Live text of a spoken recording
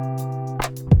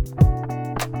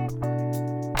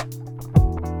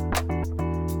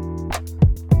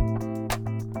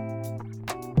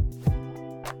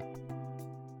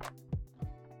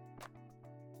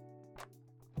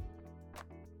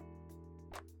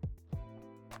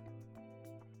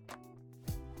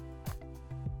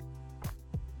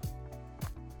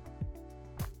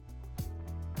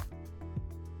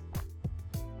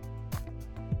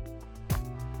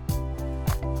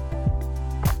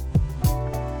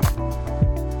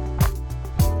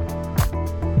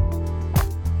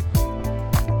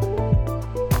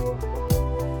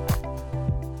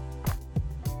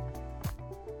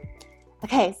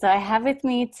So I have with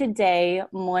me today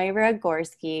Moira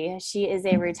Gorski. She is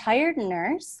a retired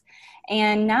nurse,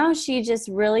 and now she just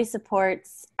really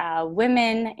supports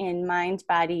women in mind,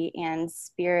 body, and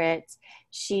spirit.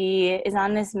 She is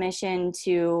on this mission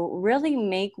to really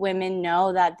make women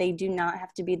know that they do not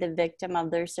have to be the victim of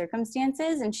their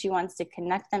circumstances, and she wants to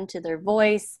connect them to their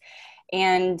voice.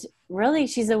 And really,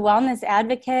 she's a wellness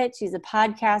advocate. She's a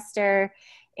podcaster,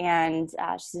 and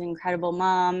she's an incredible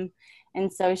mom. And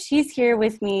so she's here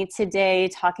with me today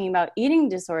talking about eating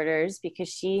disorders because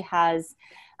she has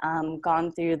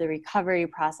gone through the recovery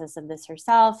process of this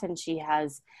herself. And she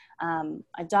has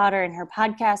a daughter in her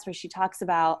podcast where she talks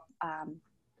about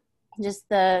just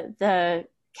the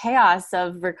chaos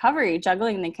of recovery.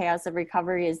 Juggling the chaos of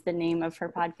recovery is the name of her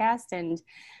podcast.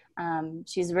 And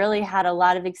she's really had a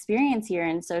lot of experience here.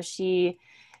 And so she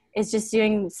is just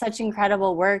doing such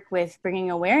incredible work with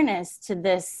bringing awareness to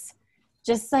this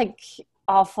just like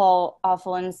awful,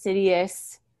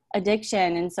 insidious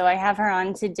addiction. And so I have her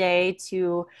on today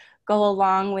to go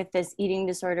along with this Eating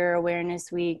Disorder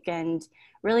Awareness Week and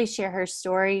really share her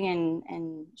story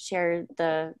and share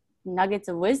the nuggets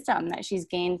of wisdom that she's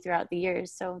gained throughout the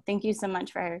years. So thank you so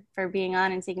much for being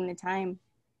on and taking the time.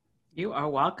 You are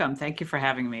welcome. Thank you for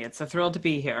having me. It's a thrill to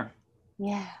be here.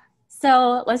 Yeah.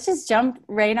 So let's just jump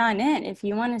right on in. If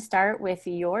you want to start with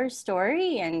your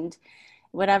story and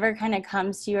whatever kind of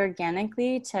comes to you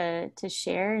organically to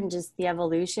share, and just the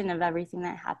evolution of everything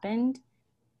that happened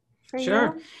for you.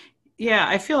 Sure. Yeah,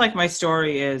 I feel like my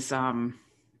story is,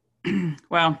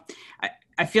 well,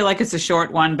 I feel like it's a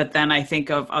short one, but then I think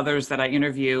of others that I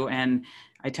interview and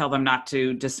I tell them not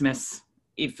to dismiss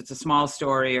if it's a small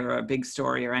story or a big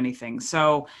story or anything.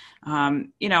 So,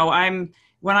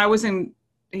 when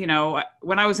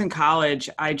I was in college,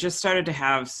 I just started to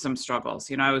have some struggles.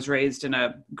 You know, I was raised in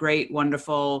a great,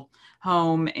 wonderful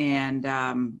home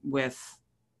and with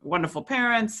wonderful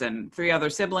parents and 3 other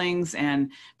siblings.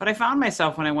 But I found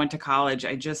myself when I went to college,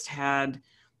 I just had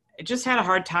a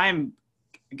hard time,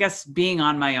 I guess, being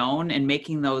on my own and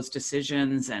making those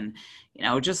decisions. And,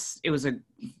 it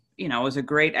was a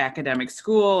great academic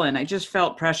school. And I just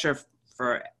felt pressure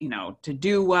for, to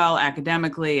do well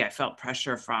academically. I felt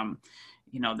pressure from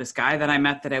this guy that I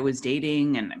met that I was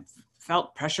dating, and I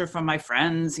felt pressure from my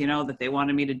friends, that they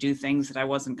wanted me to do things that I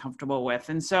wasn't comfortable with.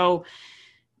 And so,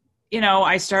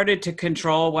 I started to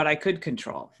control what I could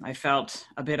control. I felt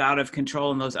a bit out of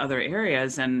control in those other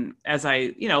areas. And as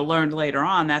I, learned later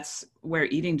on, that's where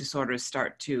eating disorders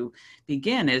start to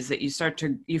begin, is that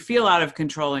you feel out of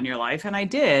control in your life. And I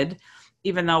did,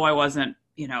 even though I wasn't,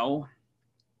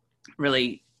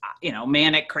 really,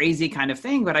 manic, crazy kind of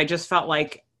thing, but I just felt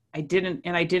like I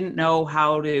didn't know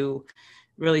how to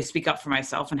really speak up for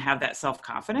myself and have that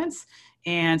self-confidence.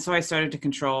 And so I started to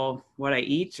control what I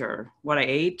eat or what I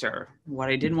ate or what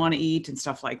I didn't want to eat and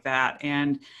stuff like that.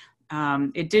 And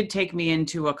it did take me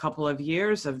into a couple of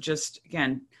years of just,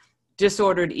 again,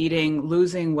 disordered eating,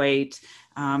 losing weight.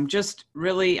 Just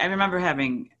really, I remember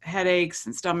having headaches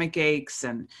and stomach aches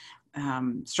and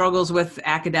struggles with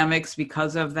academics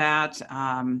because of that.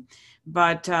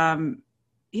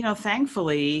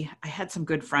 Thankfully, I had some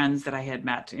good friends that I had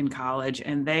met in college,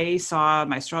 and they saw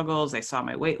my struggles. They saw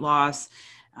my weight loss.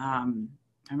 I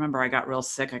remember I got real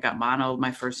sick. I got mono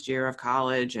my first year of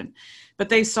college, but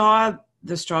they saw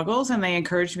the struggles and they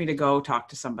encouraged me to go talk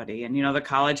to somebody. And, the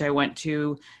college I went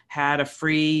to had a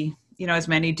free, as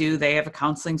many do, they have a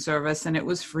counseling service, and it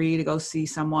was free to go see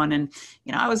someone. And,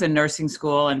 I was in nursing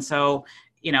school. And so,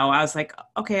 I was like,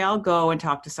 okay, I'll go and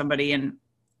talk to somebody. And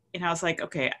I was like,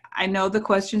 okay, I know the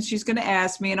questions she's going to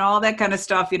ask me and all that kind of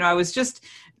stuff. I was just,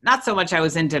 not so much I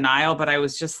was in denial, but I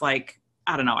was just like,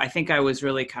 I don't know. I think I was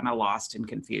really kind of lost and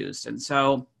confused. And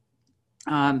so,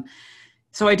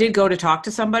 so I did go to talk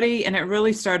to somebody, and it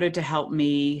really started to help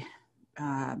me,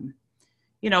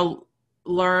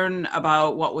 learn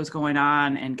about what was going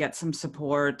on and get some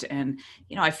support. And,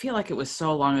 I feel like it was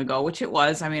so long ago, which it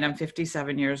was. I mean, I'm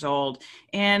 57 years old,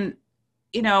 and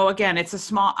again,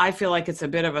 I feel like it's a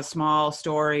bit of a small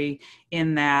story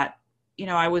in that,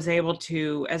 I was able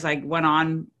to, as I went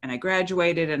on and I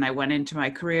graduated and I went into my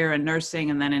career in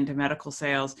nursing and then into medical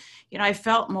sales, I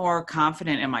felt more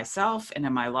confident in myself and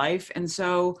in my life. And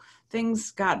so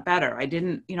things got better. I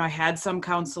had some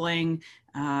counseling.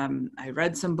 I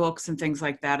read some books and things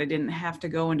like that. I didn't have to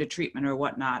go into treatment or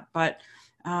whatnot, but,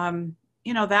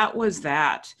 that was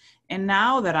that. And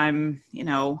now that I'm,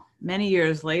 many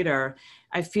years later,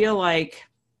 I feel like,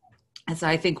 as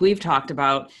I think we've talked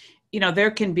about,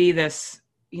 there can be this,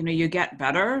 you get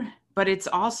better, but it's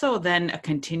also then a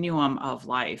continuum of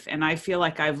life. And I feel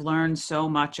like I've learned so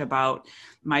much about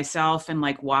myself and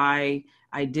like why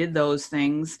I did those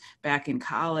things back in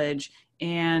college,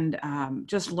 and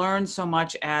just learned so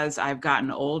much as I've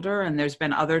gotten older. And there's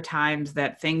been other times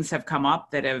that things have come up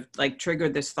that have like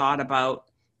triggered this thought about,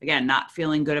 again, not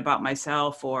feeling good about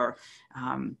myself, or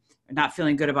not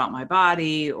feeling good about my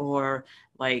body, or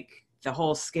like the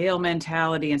whole scale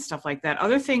mentality and stuff like that.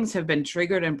 Other things have been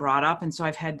triggered and brought up. And so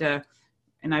I've had to,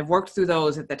 and I've worked through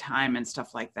those at the time and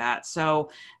stuff like that.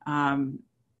 So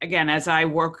again, as I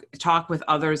talk with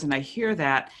others and I hear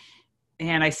that,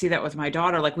 and I see that with my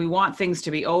daughter, like we want things to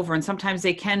be over, and sometimes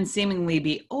they can seemingly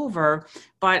be over,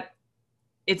 but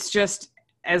it's just,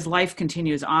 as life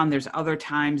continues on, there's other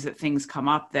times that things come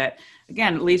up that,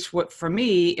 again, at least for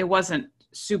me, it wasn't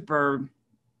super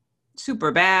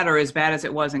bad or as bad as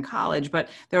it was in college, but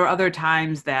there were other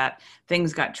times that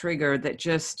things got triggered that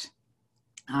just,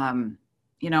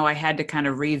 I had to kind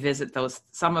of revisit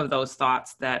some of those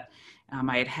thoughts that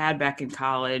I had back in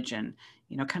college, and,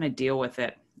 kind of deal with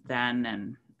it then.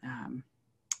 And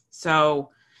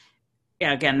so,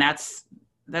 yeah, again, that's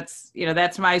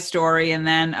my story. And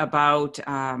then about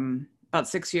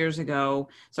 6 years ago,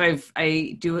 so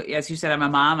I do, as you said, I'm a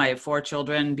mom. I have 4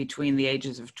 children between the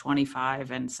ages of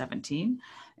 25 and 17.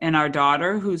 And our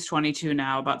daughter, who's 22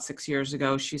 now, about 6 years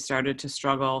ago, she started to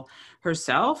struggle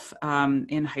herself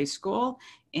in high school.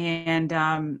 And,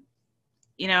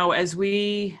 as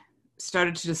we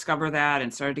started to discover that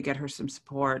and started to get her some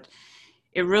support,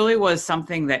 it really was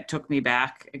something that took me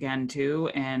back again too,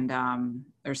 and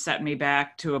or set me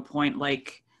back to a point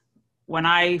like when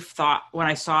I saw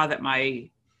that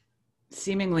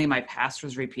seemingly my past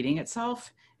was repeating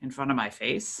itself in front of my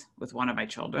face with one of my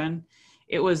children.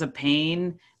 It was a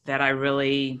pain that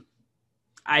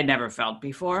I'd never felt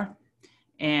before.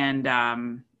 And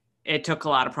it took a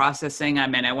lot of processing. I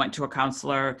mean, I went to a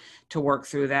counselor to work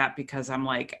through that, because I'm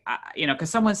like, because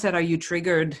someone said, are you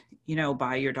triggered,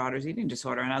 by your daughter's eating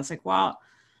disorder? And I was like, well,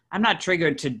 I'm not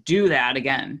triggered to do that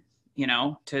again,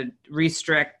 to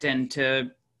restrict and to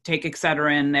take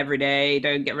Excedrin every day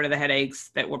to get rid of the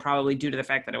headaches that were probably due to the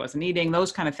fact that I wasn't eating,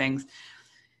 those kind of things.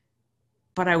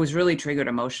 But I was really triggered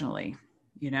emotionally,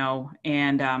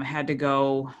 and had to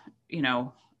go,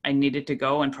 I needed to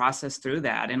go and process through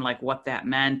that and like what that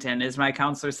meant. And as my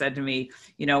counselor said to me,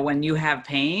 when you have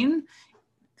pain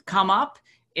come up,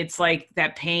 it's like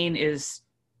that pain is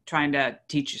trying to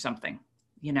teach you something,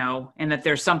 and that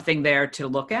there's something there to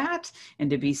look at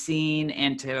and to be seen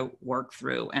and to work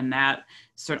through. And that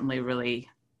certainly really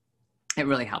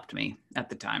helped me at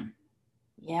the time.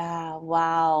 Yeah.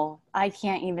 Wow. I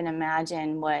can't even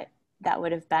imagine what that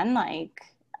would have been like.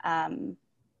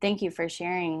 Thank you for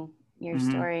sharing your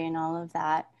story and all of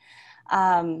that.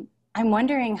 I'm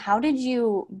wondering, how did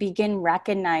you begin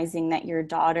recognizing that your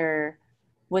daughter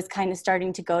was kind of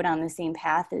starting to go down the same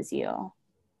path as you?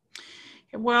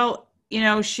 Well,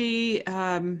 she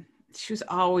was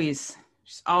always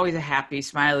a happy,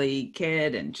 smiley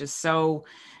kid, and just so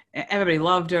everybody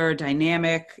loved her,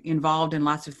 dynamic, involved in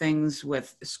lots of things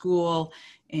with school.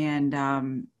 And,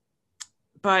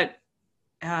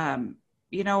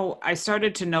 I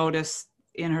started to notice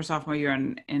in her sophomore year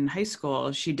in high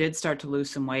school, she did start to lose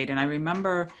some weight. And I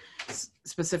remember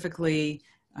specifically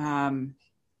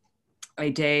a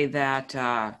day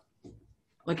that,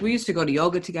 we used to go to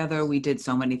yoga together. We did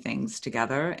so many things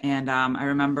together. And I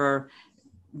remember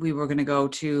we were going to go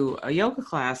to a yoga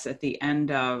class at the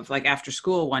end of after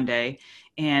school one day.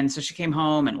 And so she came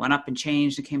home and went up and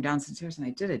changed and came downstairs, and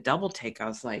I did a double take. I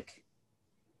was like,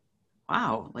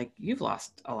 wow, you've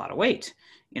lost a lot of weight,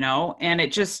 and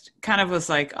it just kind of was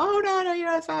like, oh,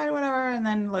 no, it's fine, whatever. And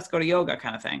then let's go to yoga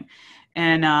kind of thing.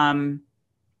 And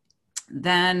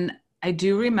then I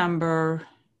do remember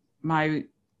one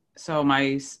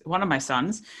of my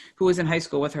sons, who was in high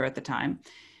school with her at the time,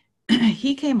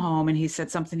 he came home and he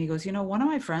said something. He goes, one of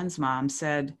my friends' mom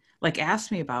said,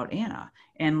 asked me about Anna,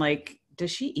 and does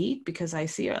she eat? Because I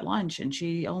see her at lunch and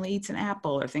she only eats an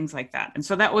apple, or things like that. And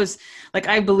so that was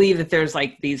I believe that there's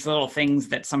these little things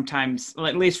that sometimes,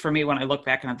 at least for me, when I look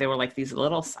back on it, they were these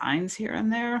little signs here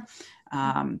and there.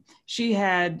 She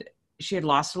had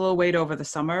lost a little weight over the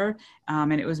summer.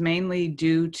 And it was mainly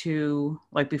due to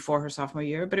before her sophomore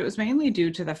year, but it was mainly due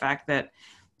to the fact that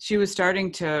she was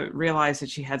starting to realize that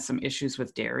she had some issues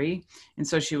with dairy. And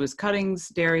so she was cutting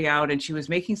dairy out, and she was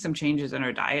making some changes in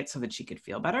her diet so that she could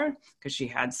feel better, because she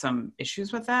had some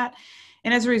issues with that.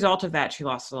 And as a result of that, she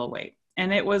lost a little weight.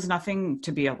 And it was nothing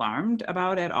to be alarmed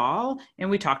about at all. And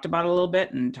we talked about it a little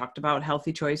bit and talked about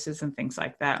healthy choices and things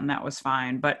like that. And that was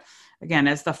fine. But again,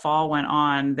 as the fall went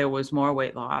on, there was more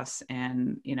weight loss.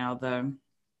 And,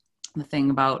 the thing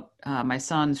about my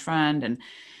son's friend,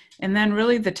 and then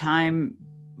really the time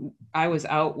I was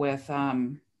out with,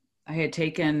 I had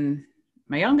taken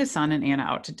my youngest son and Anna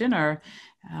out to dinner.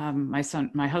 My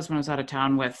husband was out of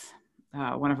town with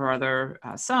one of our other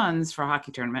sons for a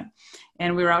hockey tournament.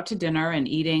 And we were out to dinner and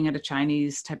eating at a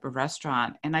Chinese type of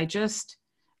restaurant. And I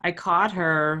caught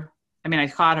her, I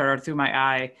caught her through my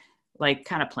eye, like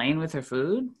kind of playing with her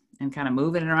food and kind of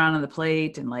moving it around on the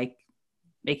plate and like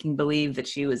making believe that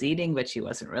she was eating, but she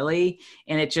wasn't really.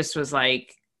 And it just was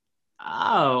like,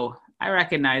 oh, I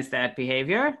recognize that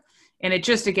behavior. And it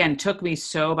just, again, took me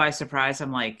so by surprise.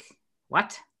 I'm like,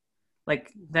 what?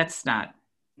 Like, that's not,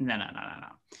 no.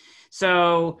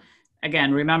 So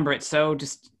again, remember it so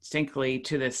distinctly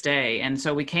to this day. And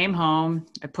so we came home,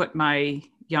 I put my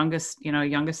youngest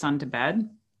son to bed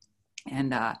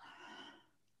and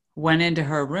went into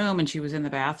her room, and she was in the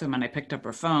bathroom, and I picked up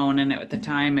her phone. And at the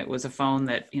time it was a phone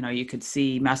that, you could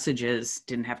see messages,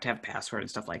 didn't have to have a password and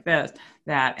stuff like that.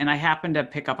 And I happened to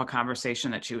pick up a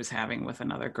conversation that she was having with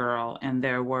another girl. And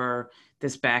there were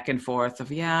this back and forth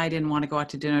of, yeah, I didn't want to go out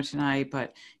to dinner tonight,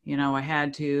 but, I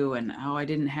had to, and, oh, I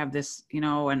didn't have this, and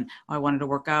oh, I wanted to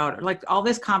work out, or like all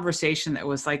this conversation that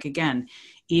was like, again,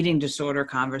 eating disorder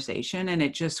conversation. And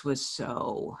it just was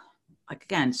so like,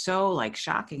 again, so like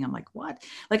shocking. I'm like, what?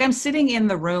 Like I'm sitting in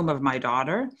the room of my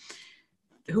daughter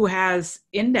who has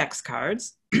index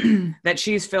cards that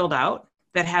she's filled out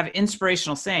that have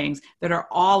inspirational sayings that are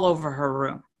all over her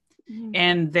room. Mm-hmm.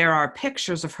 And there are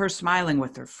pictures of her smiling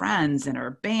with her friends and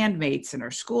her bandmates and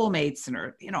her schoolmates and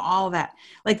her, all of that.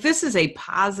 Like this is a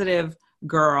positive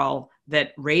girl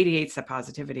that radiates the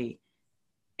positivity,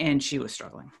 and she was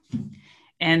struggling.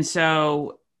 And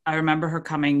so I remember her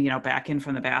coming, back in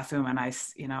from the bathroom, and I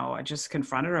just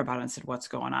confronted her about it and said, what's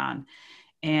going on?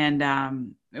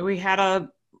 And we had a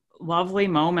lovely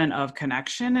moment of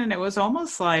connection. And it was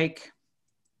almost like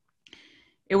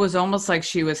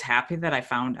she was happy that I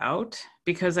found out,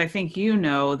 because I think,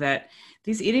 that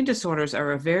these eating disorders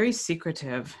are a very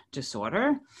secretive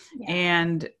disorder. Yeah.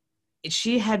 And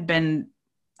she had been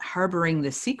harboring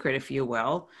the secret, if you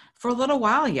will, for a little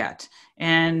while yet.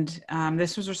 And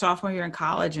this was her sophomore year in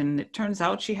college. And it turns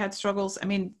out she had struggles.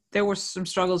 There were some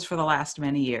struggles for the last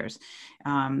many years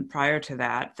prior to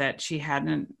that she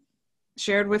hadn't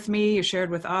shared with me or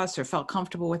shared with us or felt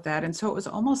comfortable with that. And so it was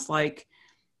almost like,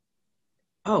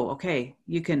 oh, okay,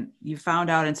 you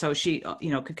found out. And so she,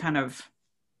 could kind of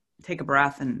take a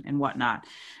breath and whatnot.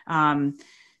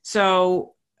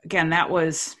 So again, that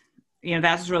was,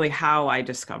 that's really how I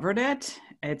discovered it.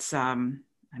 It's,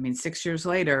 6 years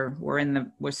later,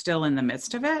 we're still in the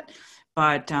midst of it.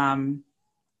 But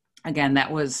again, it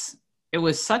was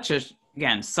such a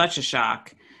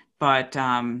shock. But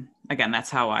again,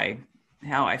 that's how I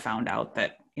found out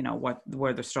that,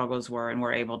 where the struggles were, and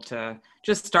we're able to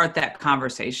just start that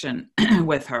conversation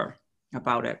with her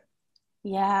about it.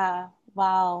 Yeah.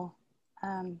 Wow.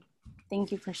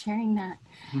 Thank you for sharing that.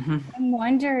 Mm-hmm. I'm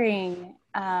wondering,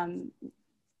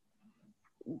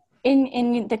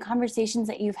 in the conversations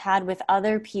that you've had with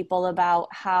other people about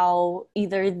how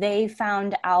either they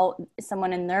found out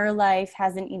someone in their life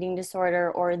has an eating disorder,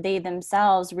 or they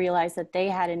themselves realized that they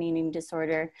had an eating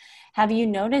disorder, have you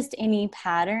noticed any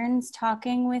patterns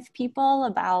talking with people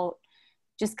about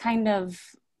just kind of,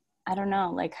 I don't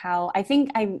know, like how, I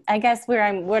guess what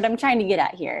I'm trying to get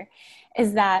at here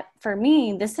is that for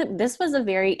me, this was a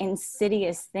very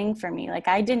insidious thing for me. Like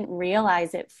I didn't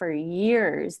realize it for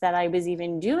years that I was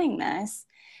even doing this,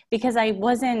 because I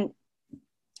wasn't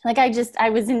like, I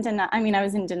was in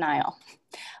denial,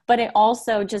 but it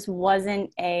also just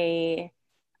wasn't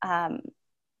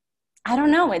I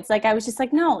don't know. It's like, I was just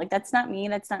like, no, like, that's not me.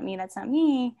 That's not me. That's not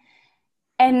me.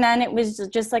 And then it was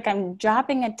just like, I'm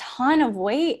dropping a ton of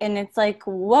weight, and it's like,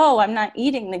 whoa, I'm not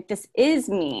eating. Like, this is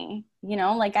me,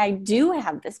 like I do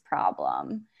have this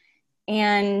problem.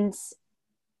 And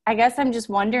I guess I'm just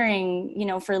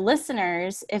wondering, for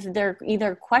listeners, if they're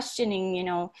either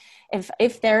questioning,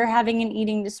 if they're having an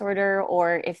eating disorder,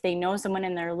 or if they know someone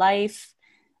in their life,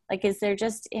 like, is there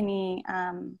just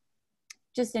anything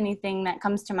that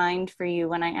comes to mind for you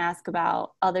when I ask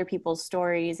about other people's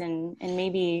stories and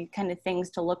maybe kind of things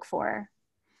to look for?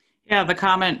 Yeah,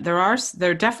 there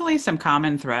are definitely some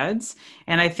common threads.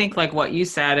 And I think like what you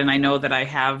said, and I know that I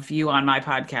have you on my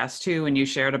podcast too, and you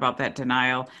shared about that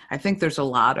denial. I think there's a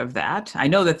lot of that. I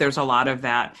know that there's a lot of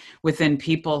that within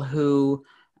people who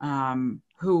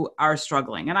are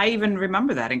struggling. And I even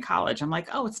remember that in college. I'm like,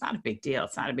 oh, it's not a big deal.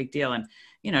 It's not a big deal. And,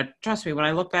 trust me, when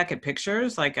I look back at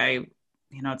pictures, like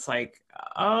it's like,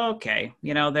 okay,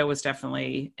 there was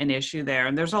definitely an issue there.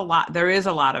 And there is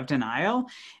a lot of denial.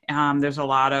 There's a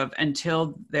lot of,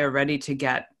 until they're ready to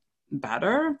get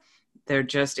better,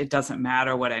 it doesn't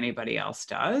matter what anybody else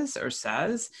does or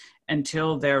says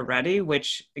until they're ready,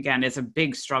 which again is a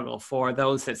big struggle for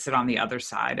those that sit on the other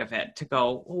side of it to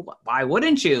go, well, why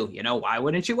wouldn't you? Why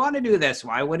wouldn't you want to do this?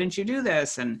 Why wouldn't you do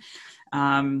this? So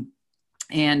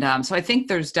I think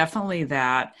there's definitely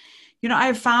that.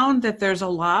 I've found that there's a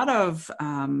lot of,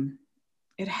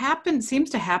 seems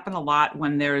to happen a lot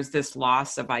when there's this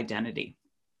loss of identity.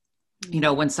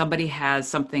 When somebody has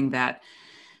something that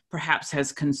perhaps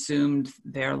has consumed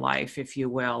their life, if you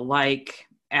will, like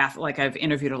I've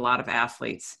interviewed a lot of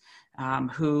athletes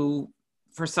who,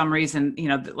 for some reason,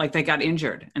 like they got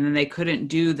injured and then they couldn't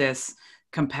do this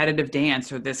competitive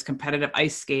dance or this competitive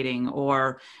ice skating,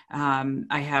 or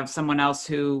I have someone else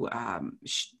who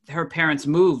her parents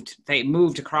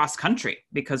moved across country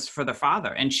because for their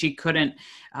father, and she couldn't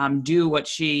do what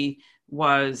she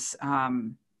was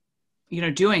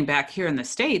doing back here in the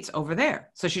States over there.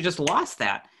 So she just lost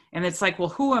that. And it's like, well,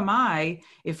 who am I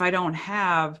if I don't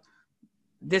have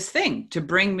this thing to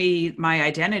bring me my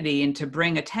identity and to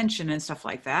bring attention and stuff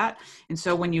like that? And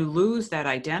so when you lose that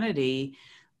identity,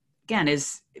 again,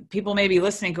 is people may be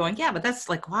listening going, yeah, but that's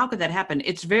like, how could that happen?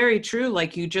 It's very true.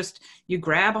 Like you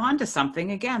grab onto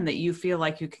something again that you feel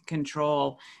like you can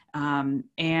control.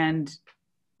 And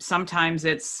sometimes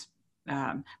it's,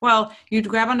 you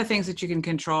grab onto things that you can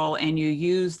control and you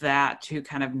use that to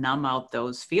kind of numb out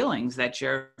those feelings that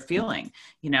you're feeling.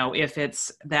 If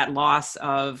it's that loss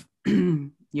of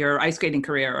your ice skating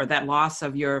career, or that loss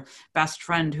of your best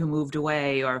friend who moved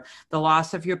away, or the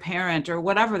loss of your parent, or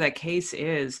whatever that case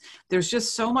is, there's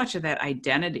just so much of that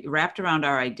identity wrapped around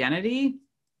our identity.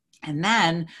 And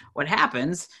then what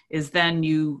happens is then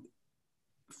you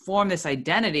form this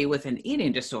identity with an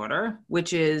eating disorder,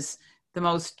 which is the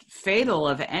most fatal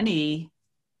of any,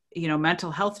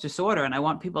 mental health disorder. And I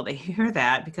want people to hear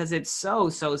that because it's so,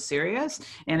 so serious.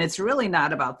 And it's really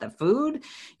not about the food,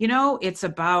 it's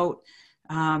about,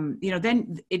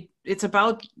 then it's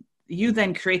about you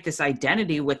then create this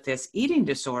identity with this eating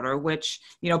disorder, which,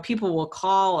 people will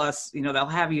call us, they'll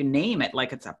have you name it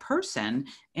like it's a person.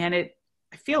 And I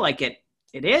feel like it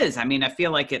is. I mean, I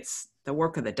feel like it's the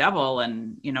work of the devil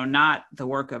and, not the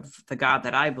work of the God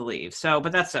that I believe. So,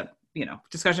 but that's a,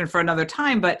 discussion for another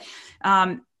time, but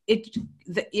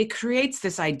it creates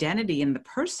this identity in the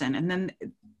person, and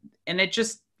it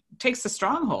just takes a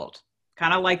stronghold,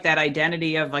 kind of like that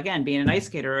identity of, again, being an ice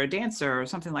skater or a dancer or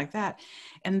something like that.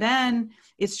 And then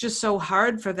it's just so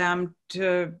hard for them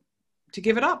to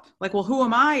give it up. Like, well, who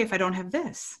am I if I don't have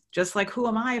this? Just like, who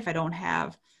am I if I don't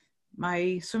have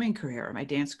my swimming career or my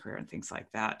dance career and things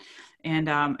like that. And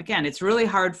again, it's really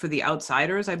hard for the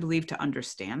outsiders, I believe, to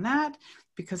understand that,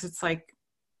 because it's like,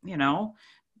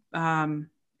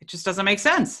 it just doesn't make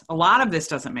sense. A lot of this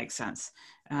doesn't make sense.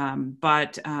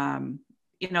 But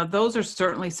those are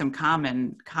certainly some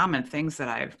common things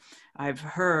that I've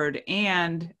heard.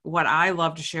 And what I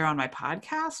love to share on my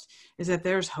podcast is that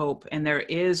there's hope, and there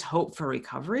is hope for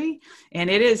recovery. And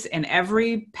it is in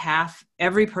every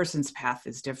person's path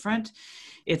is different.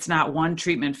 It's not one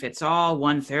treatment fits all,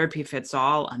 one therapy fits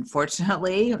all.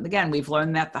 Unfortunately, again, we've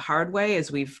learned that the hard way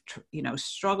as we've,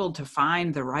 struggled to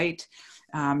find the right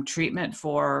treatment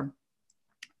for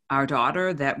our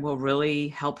daughter that will really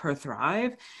help her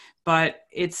thrive. But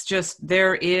it's just,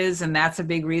 and that's a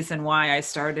big reason why I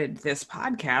started this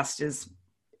podcast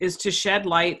is to shed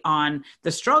light on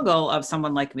the struggle of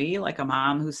someone like me, like a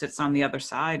mom who sits on the other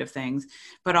side of things,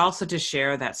 but also to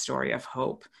share that story of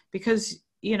hope, because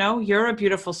you're a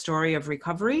beautiful story of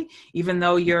recovery, even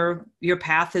though your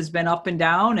path has been up and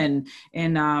down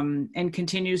and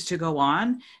continues to go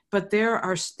on. But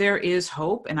there is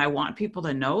hope. And I want people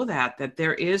to know that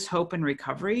there is hope in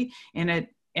recovery, and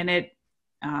again,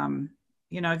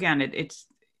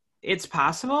 it's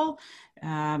possible.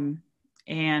 I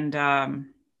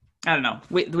don't know,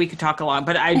 we could talk a lot,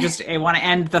 but I want to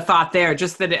end the thought there,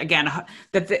 just that, again,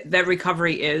 that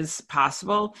recovery is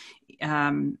possible.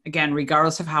 Again,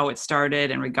 regardless of how it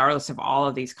started and regardless of all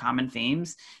of these common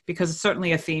themes, because it's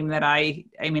certainly a theme that I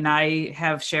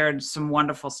have shared some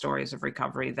wonderful stories of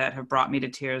recovery that have brought me to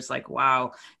tears, like,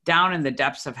 wow, down in the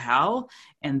depths of hell.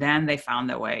 And then they found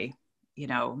their way,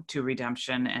 to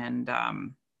redemption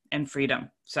and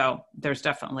freedom. So there's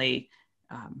definitely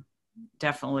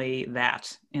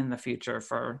that in the future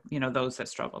for, those that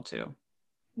struggle too.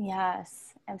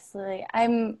 Yes, absolutely.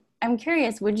 I'm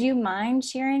curious, would you mind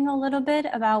sharing a little bit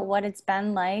about what it's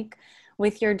been like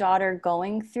with your daughter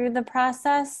going through the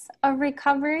process of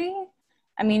recovery?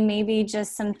 I mean, maybe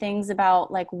just some things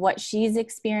about like what she's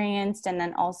experienced, and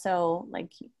then also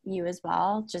like you as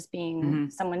well, just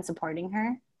being someone supporting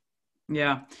her.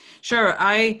 Yeah, sure.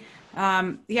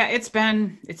 Yeah, it's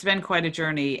been quite a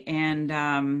journey, and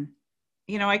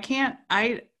I can't.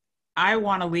 I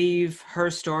want to leave her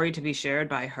story to be shared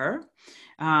by her.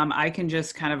 I can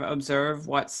just kind of observe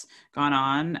what's gone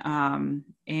on,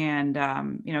 and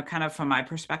kind of from my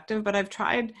perspective. But I've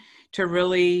tried to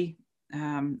really,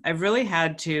 I've really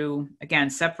had to again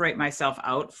separate myself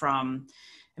out from.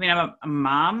 I mean, I'm a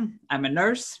mom. I'm a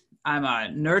nurse. I'm a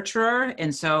nurturer.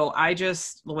 And so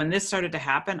when this started to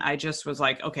happen, I just was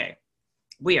like, okay,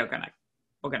 we're going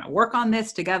to work on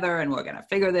this together and we're going to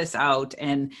figure this out.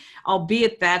 And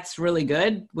albeit that's really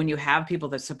good when you have people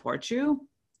that support you,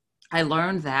 I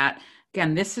learned that,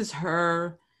 again, this is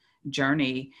her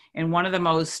journey. And one of the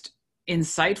most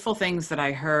insightful things that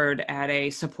I heard at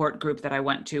a support group that I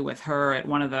went to with her at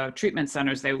one of the treatment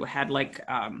centers, they had like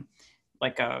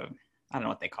a, I don't know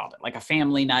what they called it, like a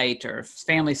family night or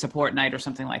family support night or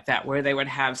something like that, where they would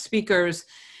have speakers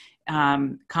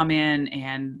come in,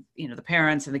 and the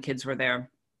parents and the kids were there.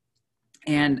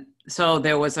 And so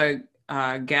there was a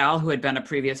gal who had been a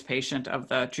previous patient of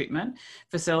the treatment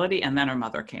facility, and then her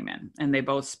mother came in, and they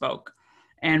both spoke.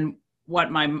 And what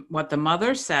the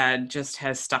mother said just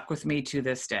has stuck with me to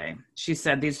this day. She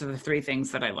said, these are the three things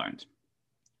that I learned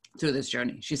through this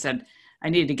journey. She said, I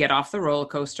needed to get off the roller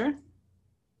coaster.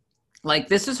 Like,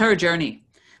 this is her journey.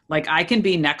 Like, I can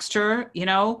be next to her,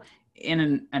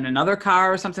 in another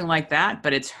car or something like that,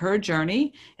 but it's her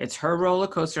journey. It's her roller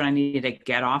coaster. And I needed to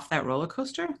get off that roller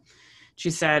coaster. She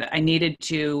said, I needed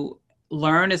to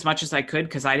learn as much as I could,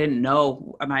 because I didn't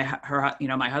know my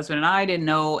husband and I didn't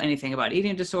know anything about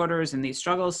eating disorders and these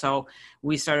struggles. So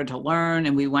we started to learn,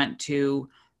 and we went to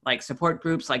like support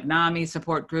groups, like NAMI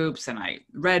support groups, and I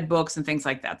read books and things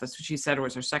like that. That's what she said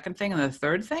was her second thing. And the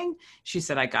third thing, she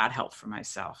said, I got help for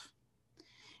myself.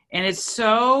 And it's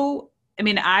so, I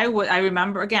mean, I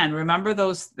remember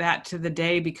that to the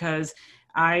day, because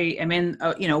I am in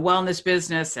wellness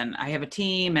business, and I have a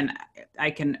team, and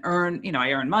I can earn,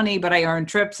 I earn money, but I earn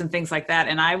trips and things like that.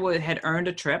 And I had earned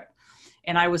a trip,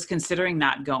 and I was considering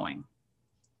not going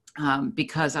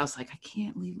because I was like, I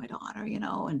can't leave my daughter, and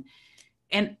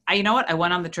you know what? I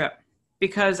went on the trip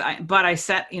but I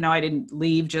set, I didn't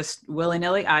leave just willy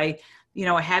nilly. I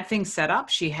had things set up.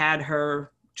 She had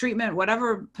her treatment,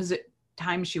 whatever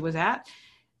time she was at.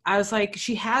 I was like,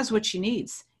 she has what she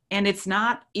needs. And it's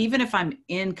not, even if I'm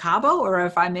in Cabo or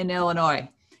if I'm in Illinois,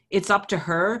 it's up to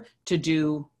her to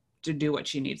do what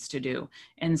she needs to do.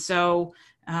 And so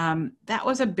that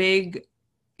was a big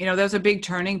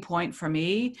turning point for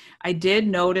me. I did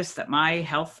notice that my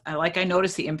health, I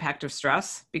noticed the impact of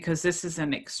stress, because this is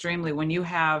when you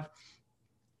have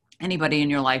anybody in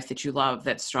your life that you love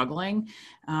that's struggling,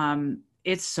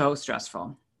 it's so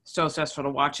stressful to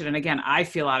watch it. And again, I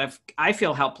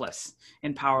feel helpless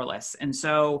and powerless. And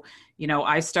so,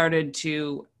 I started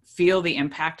to feel the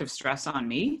impact of stress on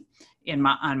me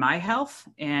on my health.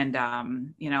 And,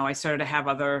 I started to have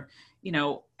other,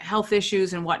 health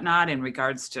issues and whatnot in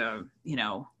regards to,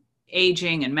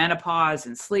 aging and menopause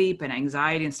and sleep and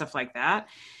anxiety and stuff like that.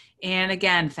 And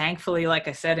again, thankfully, like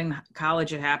I said, in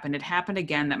college, it happened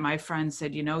again, that my friend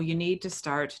said, you need to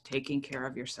start taking care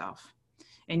of yourself,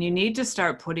 and you need to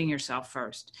start putting yourself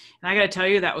first. And I got to tell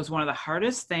you, that was one of the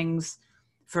hardest things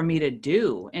for me to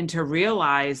do, and to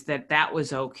realize that that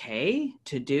was okay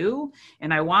to do.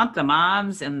 And I want the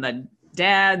moms and the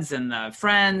dads and the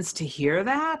friends to hear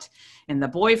that, and the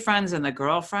boyfriends and the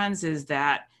girlfriends, is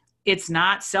that it's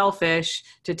not selfish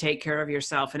to take care of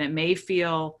yourself. And it may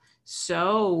feel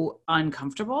so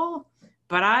uncomfortable,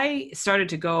 but I started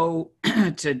to go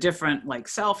to different like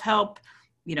self-help,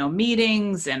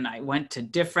 meetings, and I went to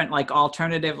different like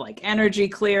alternative like energy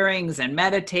clearings and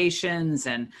meditations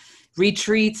and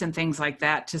retreats and things like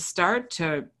that, to start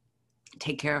to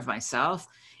take care of myself.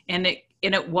 And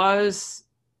it was,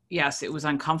 yes, it was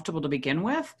uncomfortable to begin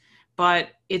with, but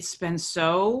it's been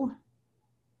so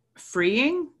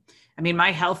freeing. I mean,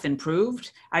 my health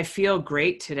improved. I feel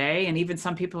great today. And even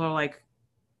some people are like,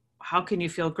 how can you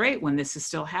feel great when this is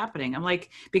still happening? I'm like,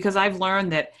 because I've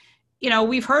learned that,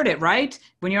 we've heard it, right?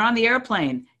 When you're on the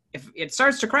airplane, if it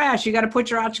starts to crash, you got to put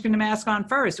your oxygen mask on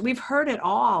first. We've heard it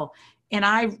all. And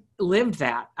I lived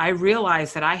that. I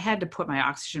realized that I had to put my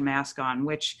oxygen mask on,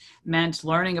 which meant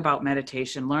learning about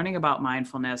meditation, learning about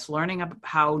mindfulness, learning about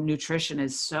how nutrition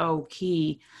is so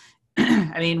key.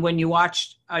 I mean, when you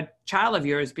watch a child of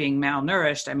yours being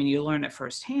malnourished, I mean, you learn it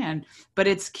firsthand, but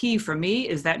it's key for me,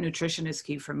 is that nutrition is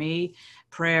key for me.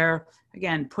 Prayer,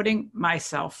 again, putting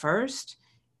myself first.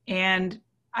 And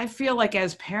I feel like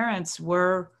as parents,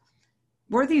 we're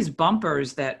these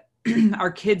bumpers that our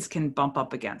kids can bump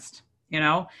up against.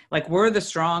 like we're the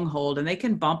stronghold, and they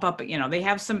can bump up, they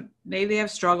have maybe they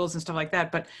have struggles and stuff like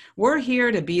that, but we're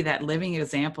here to be that living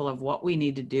example of what we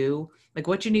need to do, like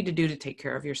what you need to do to take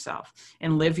care of yourself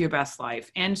and live your best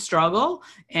life and struggle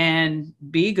and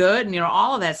be good and,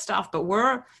 all of that stuff. But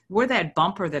we're that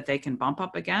bumper that they can bump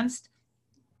up against.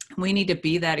 We need to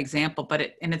be that example,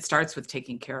 it starts with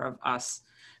taking care of us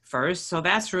first. So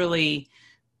that's really,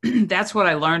 that's what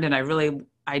I learned. And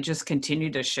I just continue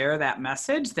to share that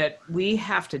message that we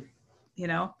have to,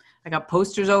 I got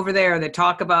posters over there that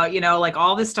talk about, like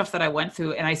all this stuff that I went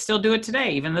through, and I still do it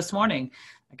today. Even this morning,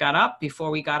 I got up before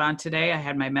we got on today. I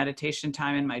had my meditation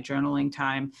time and my journaling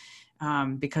time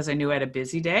because I knew I had a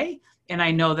busy day, and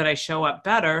I know that I show up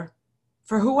better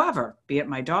for whoever, be it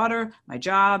my daughter, my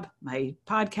job, my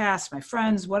podcast, my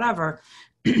friends, whatever.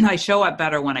 I show up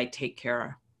better when I take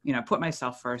care of, put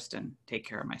myself first and take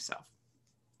care of myself.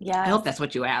 Yeah. I hope that's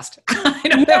what you asked.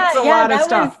 That's a lot of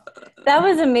stuff. That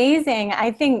was amazing.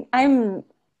 I think I'm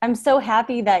so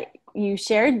happy that you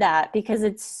shared that, because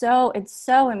it's so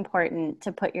important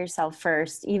to put yourself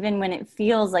first, even when it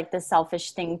feels like the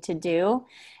selfish thing to do.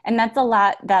 And that's a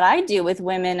lot that I do with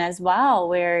women as well,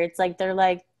 where it's like, they're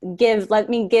like, let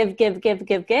me give.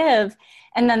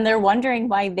 And then they're wondering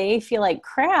why they feel like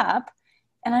crap.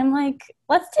 And I'm like,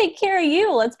 let's take care of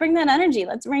you. Let's bring that energy.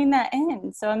 Let's bring that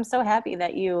in. So I'm so happy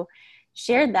that you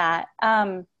shared that.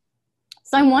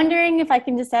 So I'm wondering if I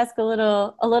can just ask a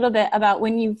little bit about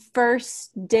when you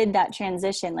first did that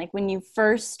transition, like when you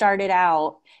first started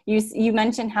out, you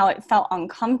mentioned how it felt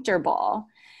uncomfortable.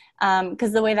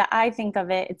 Because the way that I think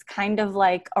of it, it's kind of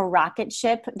like a rocket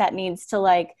ship that needs to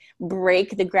like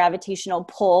break the gravitational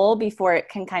pull before it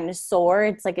can kind of soar.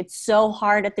 It's like, it's so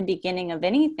hard at the beginning of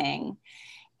anything.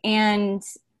 And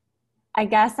I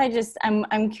guess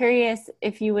I'm curious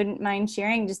if you wouldn't mind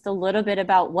sharing just a little bit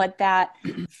about what that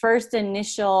first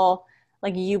initial,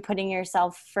 like you putting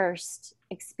yourself first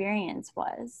experience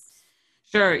was.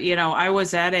 Sure. I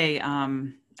was at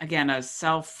a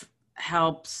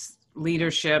self-help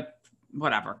leadership,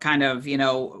 whatever kind of,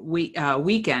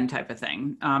 weekend type of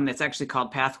thing. It's actually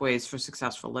called Pathways for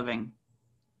Successful Living.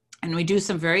 And we do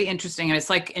some very interesting, and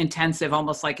it's like intensive,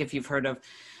 almost like if you've heard of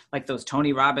like those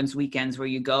Tony Robbins weekends where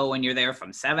you go and you're there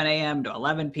from 7 a.m. to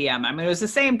 11 p.m. I mean, it was the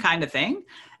same kind of thing.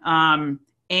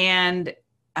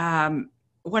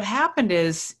 What happened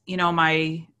is,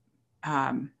 I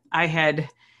had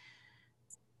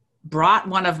brought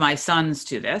one of my sons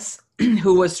to this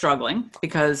who was struggling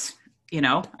because,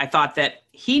 I thought that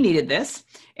he needed this.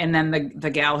 And then the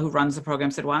gal who runs the program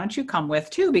said, why don't you come with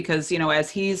too? Because, as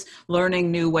he's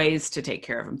learning new ways to take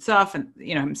care of himself and,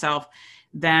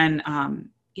 then,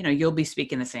 you'll be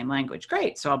speaking the same language.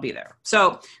 Great. So I'll be there.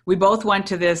 So we both went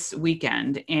to this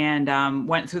weekend and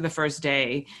went through the first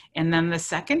day. And then the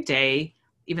second day,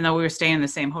 even though we were staying in the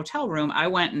same hotel room, I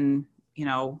went and,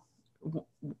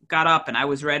 got up and I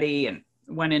was ready and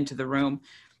went into the room,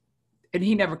 and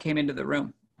he never came into the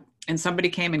room. And somebody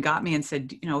came and got me and said,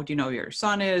 do you know who your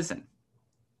son is? And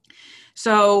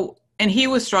so, and he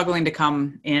was struggling to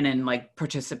come in and like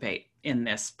participate in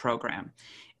this program.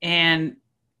 And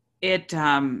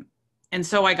and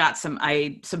so I got some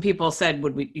people said,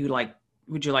 would you like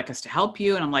us to help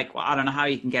you? And I'm like, well, I don't know how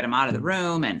you can get him out of the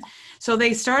room. And so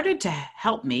they started to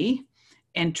help me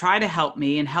and try to help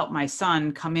me and help my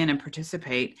son come in and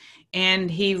participate. And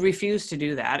he refused to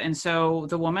do that. And so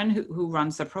the woman who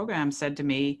runs the program said to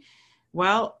me,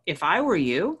 well, if I were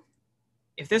you,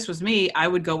 if this was me, I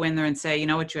would go in there and say, you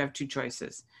know what, you have two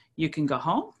choices. You can go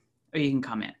home or you can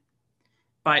come in.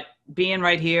 But being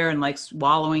right here and like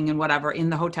swallowing and whatever in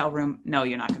the hotel room, no,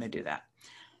 you're not going to do that.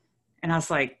 And I was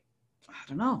like, I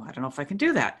don't know if I can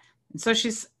do that. And so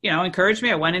she's, encouraged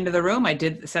me. I went into the room.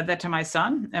 Said that to my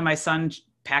son, and my son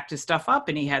packed his stuff up,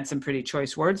 and he had some pretty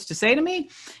choice words to say to me.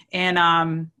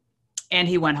 And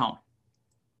he went home.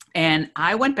 And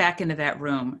I went back into that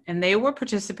room, and they were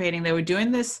participating. They were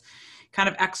doing this kind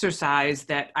of exercise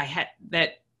that I had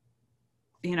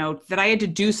to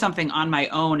do something on my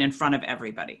own in front of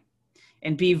everybody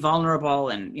and be vulnerable.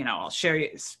 And, I'll spare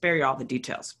you all the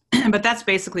details, but that's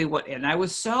basically and I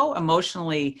was so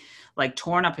emotionally like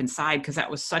torn up inside because that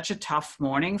was such a tough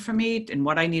morning for me and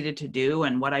what I needed to do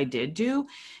and what I did do.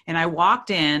 And I walked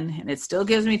in, and it still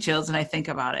gives me chills when I think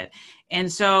about it. And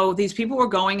so these people were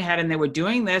going ahead and they were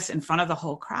doing this in front of the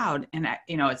whole crowd. And,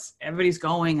 everybody's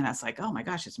going, and I was like, oh my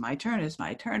gosh, it's my turn.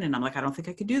 And I'm like, I don't think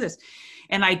I could do this.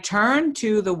 And I turned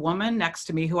to the woman next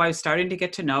to me who I was starting to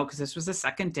get to know, because this was the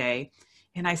second day.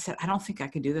 And I said, I don't think I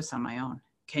could do this on my own.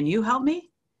 Can you help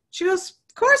me? She goes,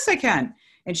 of course I can.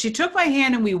 And she took my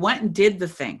hand and we went and did the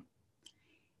thing.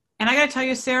 And I got to tell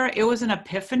you, Sarah, it was an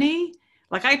epiphany.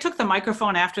 Like I took the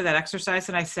microphone after that exercise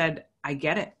and I said, I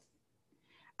get it.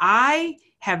 I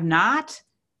have not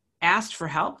asked for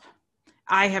help.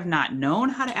 I have not known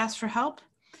how to ask for help.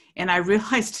 And I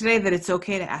realized today that it's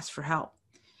okay to ask for help.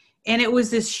 And it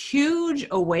was this huge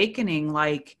awakening,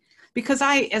 like, because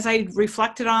as I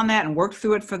reflected on that and worked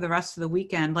through it for the rest of the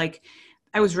weekend, like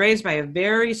I was raised by a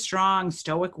very strong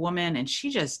stoic woman and she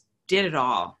just did it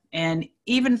all. And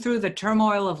even through the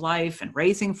turmoil of life and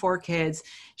raising 4 kids,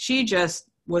 she just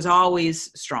was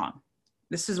always strong.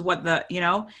 This is what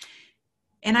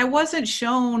and I wasn't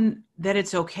shown that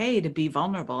it's okay to be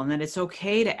vulnerable and that it's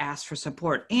okay to ask for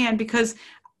support. And because,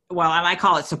 well, I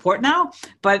call it support now,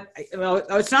 but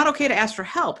it's not okay to ask for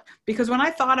help, because when I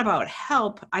thought about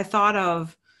help, I thought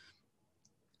of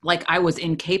like I was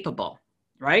incapable,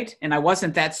 right? And I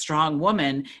wasn't that strong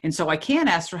woman. And so I can't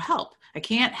ask for help. I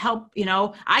can't help,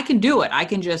 I can do it. I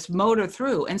can just motor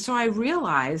through. And so I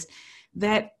realized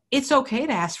that it's okay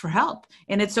to ask for help,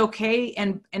 and it's okay.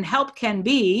 And help can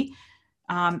be,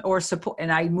 or support.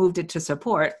 And I moved it to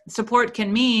support. Support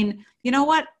can mean, you know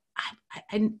what?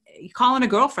 I calling a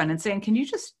girlfriend and saying, can you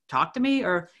just talk to me?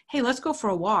 Or, hey, let's go for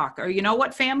a walk. Or, you know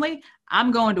what, family,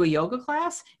 I'm going to a yoga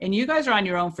class and you guys are on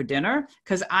your own for dinner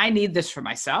because I need this for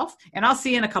myself and I'll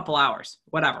see you in a couple hours,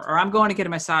 whatever. Or I'm going to get a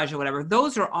massage or whatever.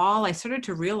 Those are all, I started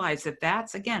to realize that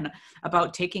that's, again,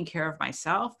 about taking care of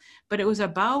myself, but it was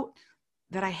about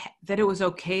that it was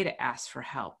okay to ask for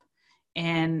help.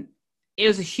 And it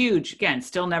was a huge, again,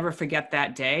 still never forget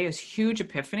that day. It was a huge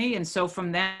epiphany. And so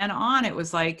from then on, it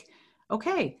was like,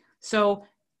 okay, so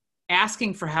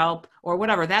asking for help or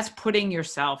whatever, that's putting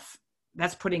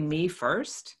me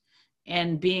first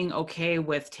and being okay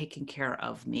with taking care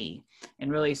of me.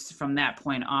 And really from that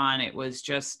point on, it was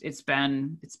just, it's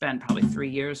been probably 3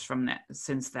 years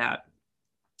since that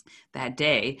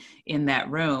day in that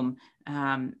room.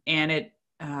 And it,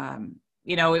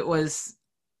 it was,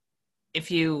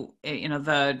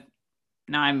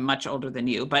 now I'm much older than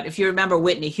you, but if you remember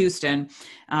Whitney Houston,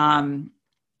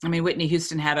 Whitney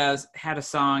Houston has a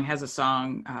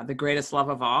song, The Greatest Love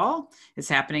of All Is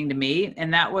Happening to Me.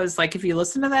 And that was like, if you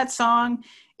listen to that song,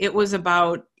 it was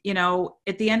about,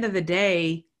 at the end of the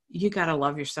day, you got to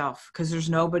love yourself because there's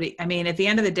nobody, at the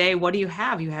end of the day, what do you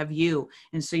have? You have you.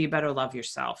 And so you better love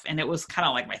yourself. And it was kind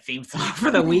of like my theme song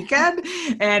for the weekend.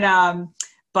 And,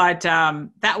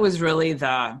 that was really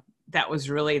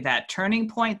that turning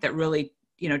point that really,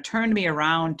 turned me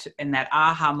around in that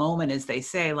aha moment, as they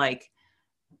say, like,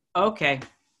 okay.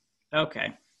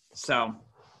 So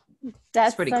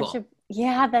that's pretty cool.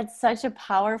 That's such a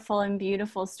powerful and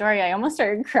beautiful story. I almost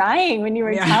started crying when you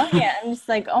were telling it. I'm just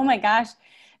like, oh my gosh,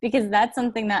 because that's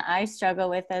something that I struggle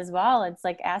with as well. It's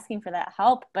like asking for that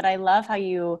help, but I love how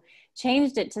you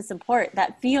changed it to support.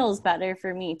 That feels better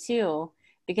for me too,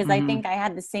 because I think I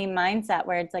had the same mindset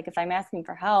where it's like, if I'm asking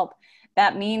for help,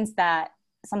 that means that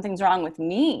something's wrong with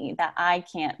me, that I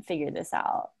can't figure this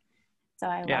out. So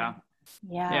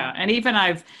Yeah. And even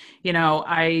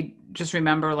I just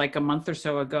remember like a month or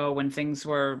so ago when things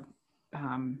were,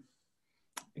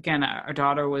 again, our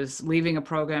daughter was leaving a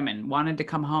program and wanted to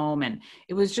come home. And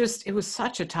it was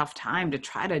such a tough time to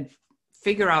try to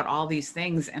figure out all these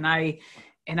things. And I'd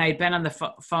been on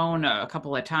the phone a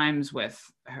couple of times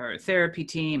with her therapy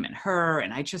team and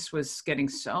I just was getting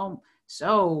so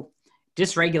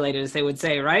dysregulated, as they would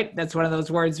say, right? That's one of those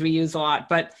words we use a lot,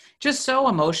 but just so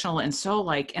emotional and so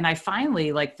and I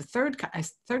finally, like the third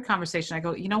conversation, I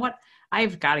go, you know what?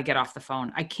 I've got to get off the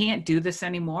phone. I can't do this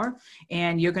anymore.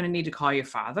 And you're going to need to call your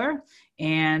father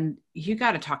and you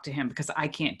got to talk to him because I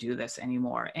can't do this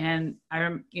anymore. And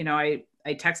I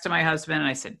texted my husband and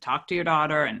I said, talk to your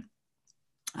daughter. And,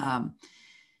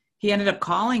 he ended up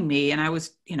calling me and I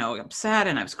was, upset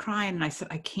and I was crying and I said,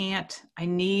 I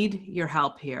need your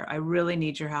help here. I really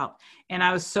need your help. And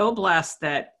I was so blessed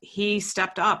that he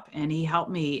stepped up and he helped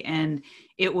me. And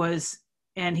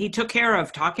he took care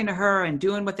of talking to her and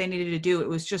doing what they needed to do. It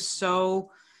was just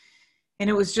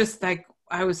it was just like,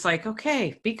 I was like,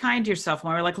 okay, be kind to yourself,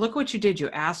 Moira. Like, look what you did.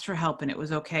 You asked for help and it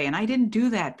was okay. And I didn't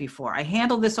do that before. I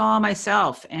handled this all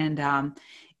myself. And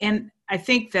I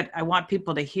think that I want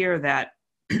people to hear that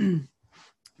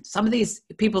some of these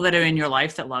people that are in your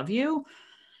life that love you,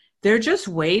 they're just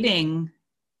waiting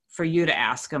for you to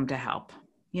ask them to help,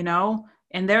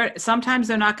 and sometimes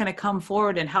they're not going to come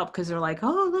forward and help because they're like,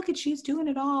 oh, look at, she's doing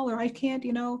it all, or I can't,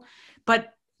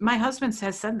 but my husband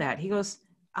has said that. He goes,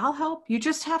 I'll help. You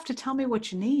just have to tell me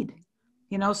what you need,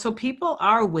 so people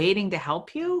are waiting to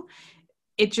help you.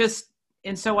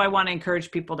 And so I want to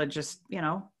encourage people to just,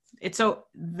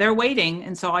 they're waiting.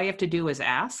 And so all you have to do is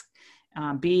ask.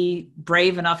 be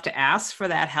brave enough to ask for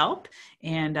that help,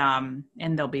 and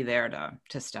they'll be there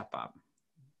to step up.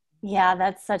 Yeah,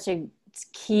 that's such a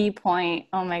key point.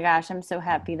 Oh my gosh, I'm so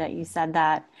happy that you said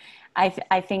that.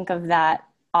 I think of that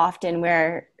often,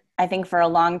 where I think for a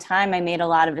long time I made a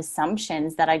lot of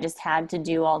assumptions that I just had to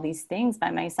do all these things by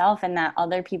myself, and that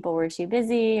other people were too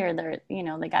busy, or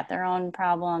they got their own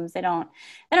problems. They don't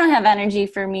have energy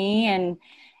for me. And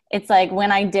it's like,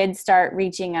 when I did start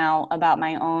reaching out about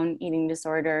my own eating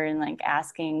disorder and like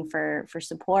asking for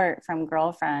support from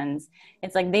girlfriends,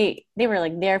 it's like they were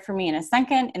like there for me in a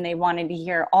second, and they wanted to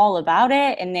hear all about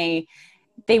it. And they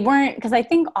weren't, because I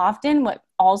think often what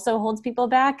also holds people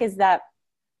back is that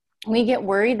we get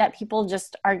worried that people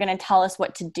just are going to tell us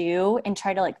what to do and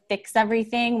try to like fix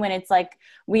everything, when it's like,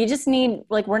 we just need,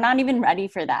 like, we're not even ready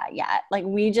for that yet. Like,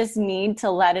 we just need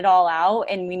to let it all out,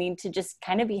 and we need to just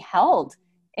kind of be held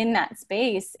in that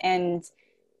space, and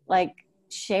like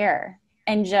share,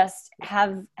 and just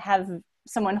have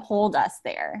someone hold us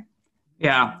there.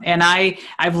 Yeah. And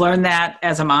I've learned that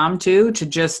as a mom too, to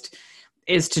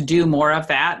do more of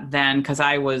that than, because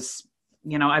I was,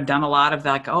 I've done a lot of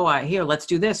like, oh, here, let's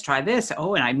do this, try this.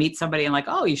 Oh, and I meet somebody and like,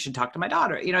 oh, you should talk to my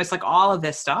daughter. It's like all of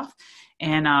this stuff.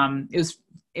 And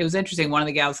it was interesting. One of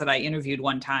the gals that I interviewed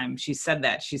one time, she said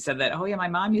that, oh yeah, my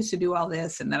mom used to do all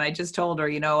this. And then I just told her,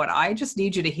 what, I just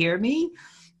need you to hear me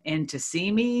and to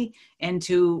see me, and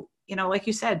to, like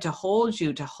you said, to hold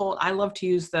you, I love to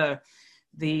use the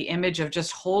image of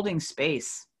just holding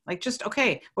space. Like, just,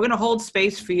 okay, we're going to hold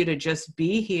space for you to just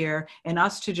be here, and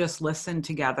us to just listen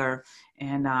together.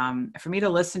 And for me to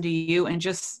listen to you and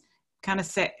just kind of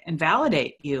say and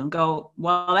validate you and go,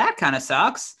 well, that kind of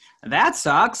sucks. That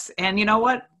sucks. And you know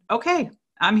what? Okay,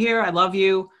 I'm here. I love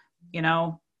you.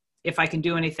 If I can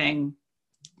do anything,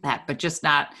 but just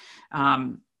not,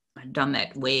 I've done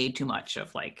that way too much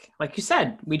of like you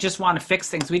said, we just want to fix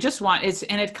things. We just want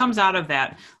and it comes out of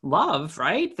that love,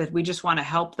 right? That we just want to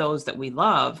help those that we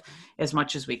love as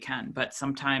much as we can. But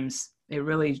sometimes it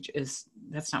really is,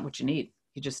 that's not what you need.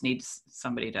 You just need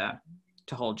somebody to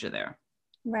hold you there.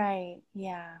 Right.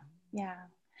 Yeah. Yeah.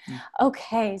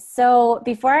 Okay. So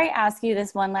before I ask you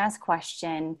this one last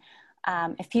question,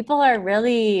 if people are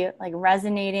really like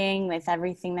resonating with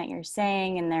everything that you're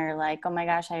saying, and they're like, oh my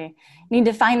gosh, I need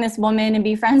to find this woman and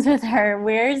be friends with her,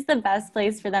 where's the best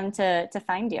place for them to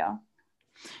find you?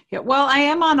 Yeah, well, I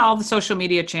am on all the social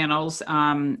media channels,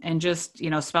 and just,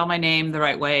 spell my name the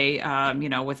right way,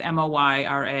 with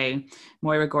Moyra,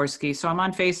 Moira Gorski. So I'm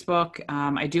on Facebook.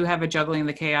 I do have a Juggling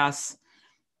the Chaos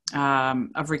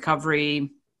of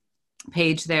Recovery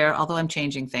page there, although I'm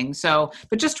changing things. So,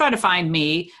 but just try to find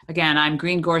me. Again, I'm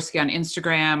Green Gorski on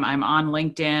Instagram. I'm on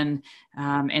LinkedIn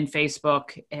and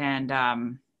Facebook.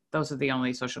 And those are the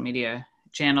only social media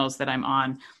channels that I'm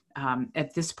on.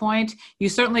 At this point, you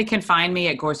certainly can find me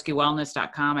at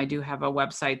gorskiwellness.com. I do have a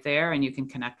website there, and you can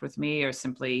connect with me, or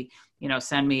simply,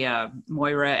 send me a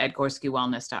Moira at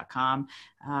gorskiwellness.com.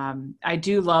 I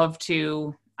do love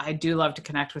to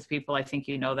connect with people. I think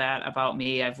you know that about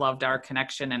me. I've loved our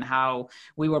connection and how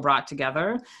we were brought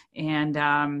together. And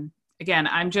again,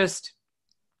 I'm just,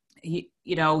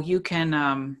 you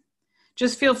can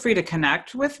just feel free to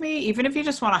connect with me, even if you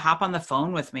just want to hop on the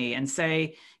phone with me and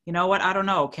say, you know what, I don't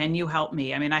know, can you help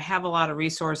me? I mean, I have a lot of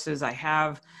resources. I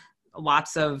have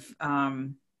lots of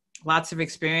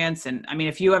experience. And I mean,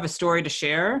 if you have a story to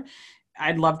share,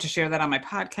 I'd love to share that on my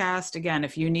podcast. Again,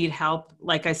 if you need help,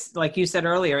 like you said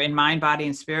earlier, in mind, body,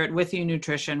 and spirit, with your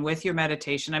nutrition, with your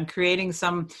meditation, I'm creating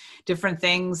some different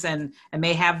things, and I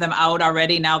may have them out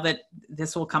already now that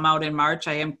this will come out in March.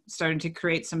 I am starting to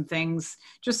create some things,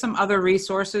 just some other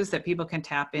resources that people can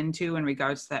tap into in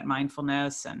regards to that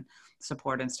mindfulness and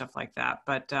support and stuff like that.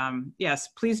 But yes,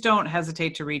 please don't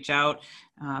hesitate to reach out.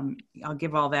 I'll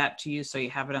give all that to you so you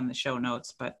have it on the show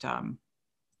notes. But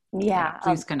yeah,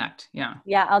 please connect.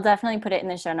 Yeah, I'll definitely put it in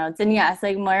the show notes. And yes,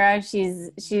 like Moira,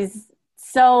 she's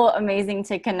so amazing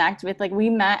to connect with. Like, we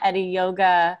met at a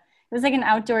yoga, it was like an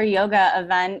outdoor yoga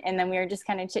event, and then we were just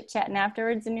kind of chit-chatting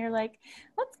afterwards, and you're like,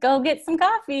 let's go get some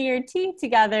coffee or tea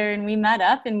together. And we met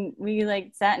up, and we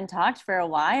like sat and talked for a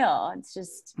while. It's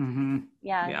just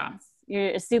yeah. You're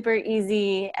a super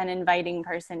easy and inviting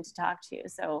person to talk to.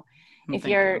 So if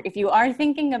you are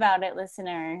thinking about it,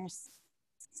 listeners,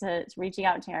 to reaching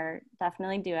out to her,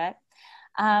 definitely do it.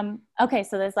 Okay,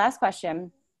 so this last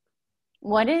question,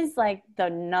 what is like the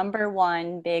number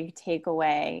one big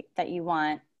takeaway that you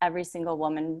want every single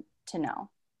woman to know?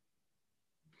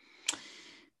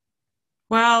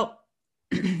 Well,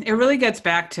 it really gets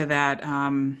back to that,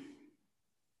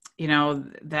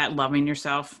 that loving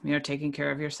yourself, taking care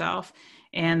of yourself,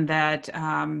 and that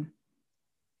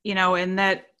you know, and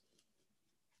that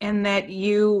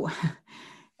you,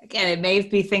 again, it may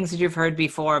be things that you've heard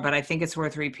before, but I think it's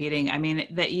worth repeating. I mean,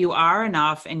 that you are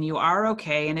enough and you are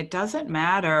okay. And it doesn't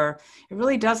matter. It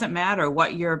really doesn't matter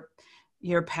what your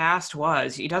past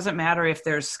was. It doesn't matter if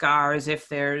there's scars, if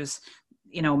there's,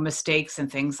 you know, mistakes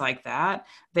and things like that,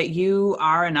 that you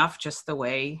are enough just the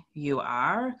way you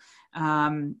are.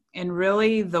 And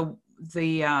really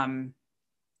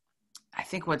I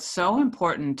think what's so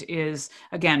important is,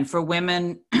 again, for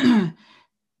women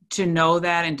to know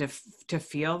that and to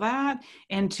feel that,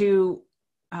 and to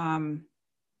and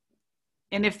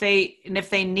if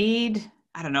they need,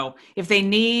 I don't know, if they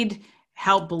need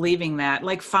help believing that,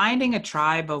 like finding a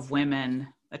tribe of women,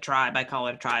 a tribe, I call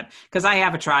it a tribe, because I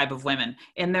have a tribe of women,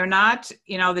 and they're not,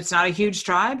 you know, it's not a huge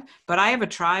tribe, but I have a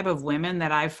tribe of women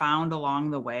that I found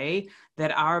along the way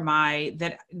that are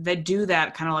that do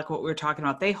that, kind of like what we were talking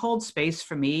about. They hold space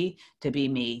for me to be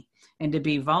me, and to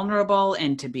be vulnerable,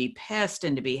 and to be pissed,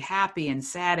 and to be happy and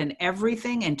sad and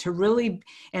everything, and to really,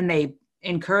 and they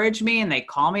encourage me, and they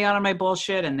call me out on my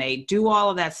bullshit, and they do all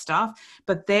of that stuff,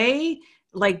 but they're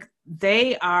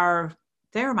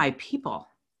my people.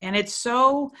 And it's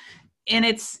so, and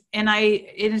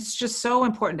it's just so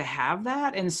important to have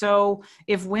that. And so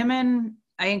if women,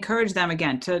 I encourage them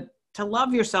again to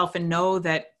love yourself and know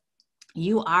that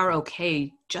you are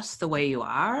okay just the way you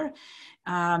are.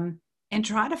 And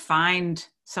try to find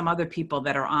some other people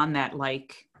that are on that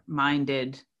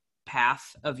like-minded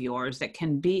path of yours that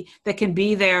can be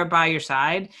there by your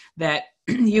side, that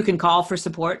you can call for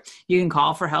support, you can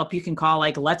call for help, you can call,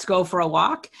 like, let's go for a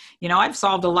walk. You know, I've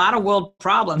solved a lot of world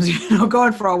problems, you know,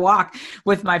 going for a walk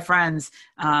with my friends,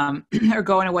 or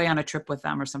going away on a trip with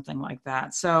them or something like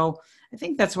that. So I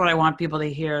think that's what I want people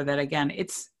to hear, that again,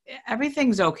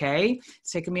 everything's okay.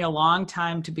 It's taken me a long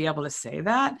time to be able to say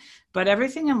that, but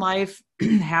everything in life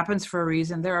happens for a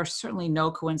reason. There are certainly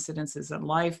no coincidences in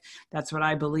life. That's what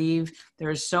I believe. There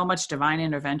is so much divine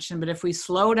intervention, but if we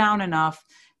slow down enough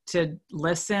to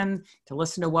listen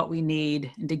to what we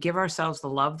need, and to give ourselves the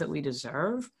love that we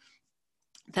deserve,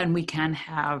 then we can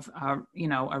have a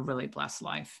really blessed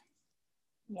life.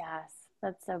 Yes,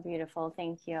 that's so beautiful.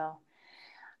 Thank you.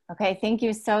 Okay, thank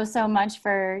you so much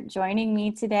for joining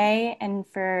me today, and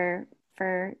for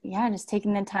just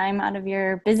taking the time out of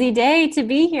your busy day to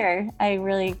be here. I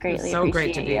really greatly appreciate it. So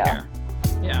great to be here.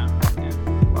 Yeah.